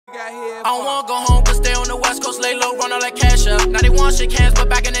I don't wanna go home, but stay on the west coast, lay low, run all that cash up. Now they want shake hands, but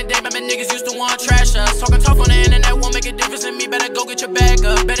back in the day, my niggas used to want trash us. Talking tough on the internet won't make a difference in me, better go get your bag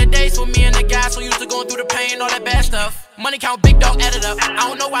up. Better days for me and the guys so used to going through the pain, all that bad stuff. Money count, big dog, add it up. I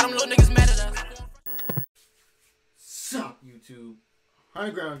don't know why them little niggas mad at us. Sup, YouTube?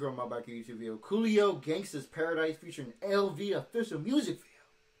 Underground Girl, my back YouTube video. Coolio, Gangsta's Paradise featuring LV official music video.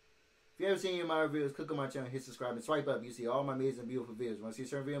 If you haven't seen any of my videos, click on my channel, hit subscribe, and swipe up. You see all my amazing, beautiful videos. Want to see a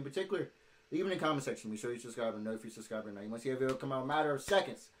certain video in particular? Leave it in the comment section. Make sure you subscribe and know if you subscribe or not. You want to see a video come out in a matter of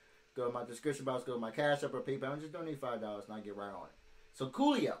seconds? Go to my description box, go to my Cash App or PayPal, and just donate $5 and I'll get right on it. So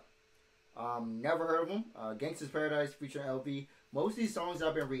Coolio, never heard of him. Gangsta's Paradise featuring LV. Most of these songs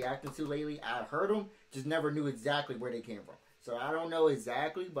I've been reacting to lately, I heard them, just never knew exactly where they came from. So I don't know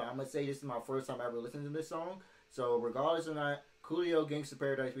exactly, but I'm going to say this is my first time ever listening to this song. So regardless or not, Coolio, Gangsta's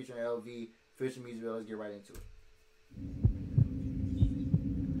Paradise featuring LV, official music video. Let's get right into it.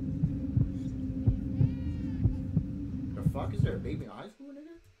 The fuck, is there a baby in high school,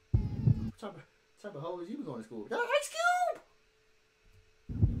 nigga? What type of hoe is you going to school? That's Ice Cube!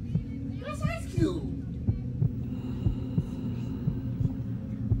 That's Ice Cube!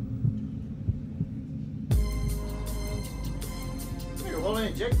 Rolling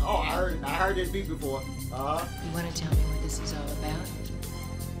in Jake. Oh, I heard this beat before. You want to tell me what this is all about?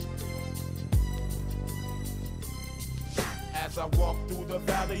 As I walk through the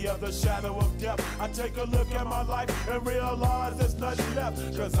valley of the shadow of death, I take a look at my life and realize there's nothing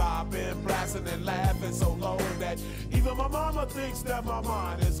left. Cause I've been blasting and laughing so long that even my mama thinks that my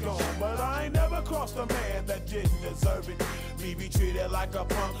mind is gone. But I ain't never crossed a man that didn't deserve it. Me be treated like a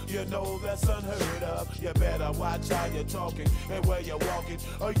punk, you know that's unheard of. You better watch how you're talking and where you're walking,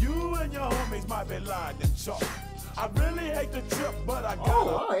 or you and your homies might be lying in chalk. I really hate the trip, but I gotta.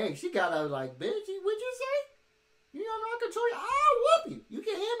 Oh, hey, she got a like, bitch, what'd you say? You don't know I control you. I'll whoop you. You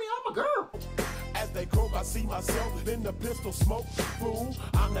can't hear me, I'm a girl. As they croak, I see myself in the pistol smoke. Fool,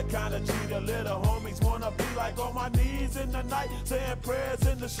 I'm the kind of G the little homies wanna be like, on my knees in the night, saying prayers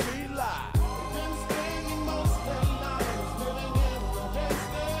in the street light. Been spending most of their lives living in the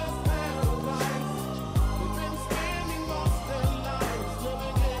gangsta's paradise. We've been spending most of their lives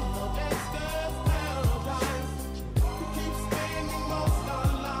living in the gangsta's paradise. We keep spending most of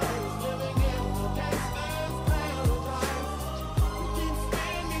our lives living in the gangsta's paradise. We keep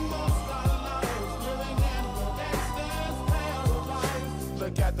spending most of our lives living in the gangsta's paradise.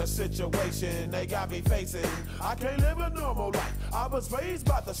 Look at the situation they got me facing. I can't live a normal life. I was raised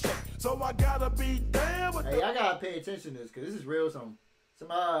by the state, so I gotta be damn with Hey, I gotta pay attention to this, because this is real some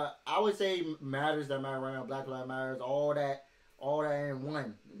I would say matters that matter right now, Black Lives Matters, all that in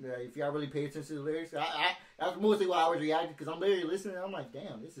one. If y'all really pay attention to the lyrics, that's mostly why I was reacting, because I'm literally listening and I'm like,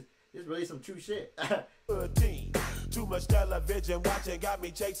 damn, this is really some true shit. Too much television watching got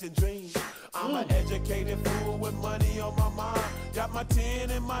me chasing dreams. I'm an educated fool with money on my mind. Got my 10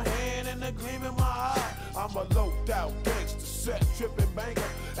 in my hand and a gleam in my eye. I'm a loped out gangster, set tripping banker,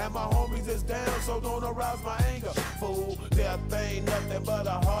 and my homies is down, so don't arouse my anger. Fool, death ain't nothing but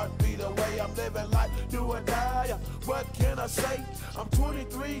a heartbeat away. I'm living life, do or die. What can I say? I'm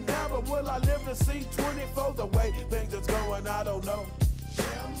 23 now, but will I live to see 24? The way things is going, I don't know.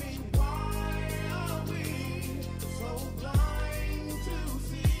 Tell me why are we so blind to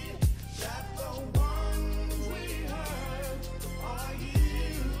see that the ones we hurt are you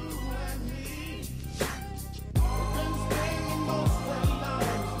and me? We've been spending most of our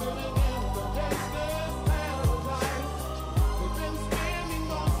lives living in the gangsta's paradise. We've been spending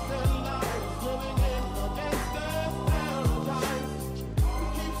most of our lives living in the gangsta's paradise. We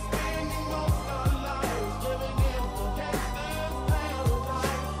keep spending most of our lives living in the gangsta's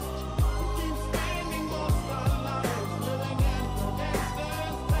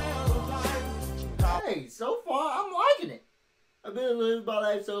paradise. Hey, so far I'm liking it. I've been living my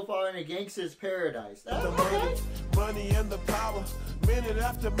life so far in a gangster's paradise. That's okay. Money and the power, minute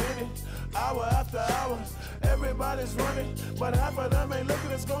after minute, hour after hour, everybody's running, but half of them ain't looking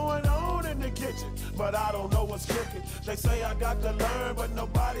what's going on in the kitchen. But I don't know what's cooking. They say I got to learn, but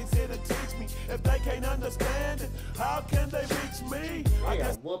nobody's here to teach me. If they can't understand it, how can they reach me? I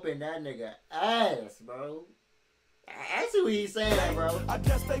guess whooping that nigga ass, bro. That's what he's saying, bro. I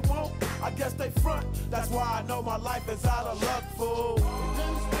guess they won't, I guess they front. That's why I know my life is out of luck, fool. We've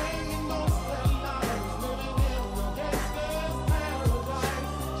been spending most of our lives living in the gangsta's paradise.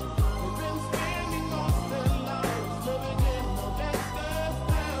 We've been spending most of our lives living in the gangsta's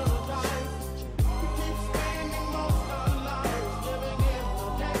paradise. We keep spending most of our lives living in the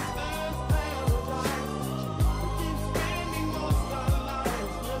gangsta's paradise. We keep spending most of our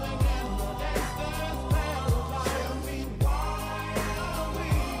lives living in the gangsta's paradise. Tell me why are we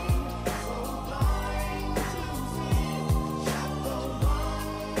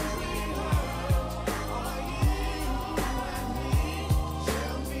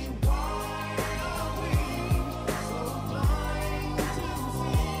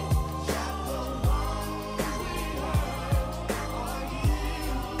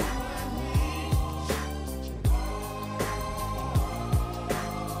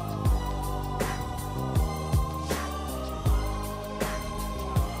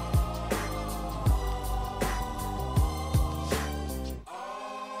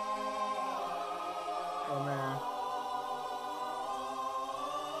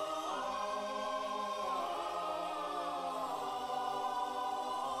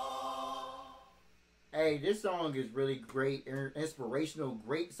Hey, this song is really great, inspirational,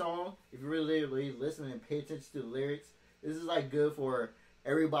 great song. If you really listen and pay attention to the lyrics, this is like good for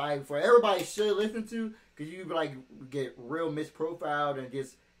everybody. Everybody should listen to, because you like get real misprofiled and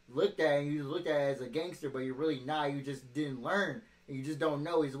just looked at, and you looked at as a gangster, but you're really not. You just didn't learn, and you just don't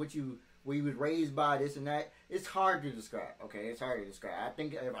know is what you was raised by, this and that. It's hard to describe. Okay, it's hard to describe. I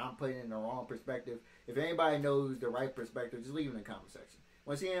think if I'm putting it in the wrong perspective, if anybody knows the right perspective, just leave it in the comment section.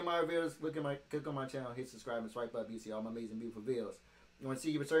 Want to see any of my videos? Click on my channel, hit subscribe, and swipe up. You see all my amazing, beautiful videos. You want to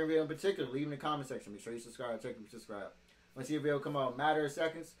see a certain video in particular? Leave in the comment section. Make sure you subscribe. Check if you subscribe. Want to see a video come out in a matter of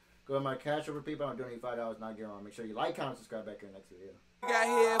seconds? Go to my cash over people. I'm donating $5. Not get on. Make sure you like, comment, subscribe. Back in the next video.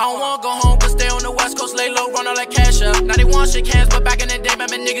 I don't wanna go home, but stay on the West Coast, lay low, run all that cash up. Now they want shake hands, but back in the day, my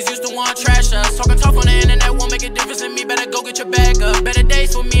niggas used to want trash us. Talking tough on the internet won't make a difference in me, better go get your bag up. Better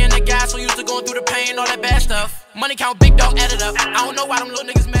days for me and the guys, so used to going through the pain, all that bad stuff. Money count, big dog, add it up. I don't know why them little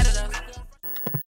niggas mad.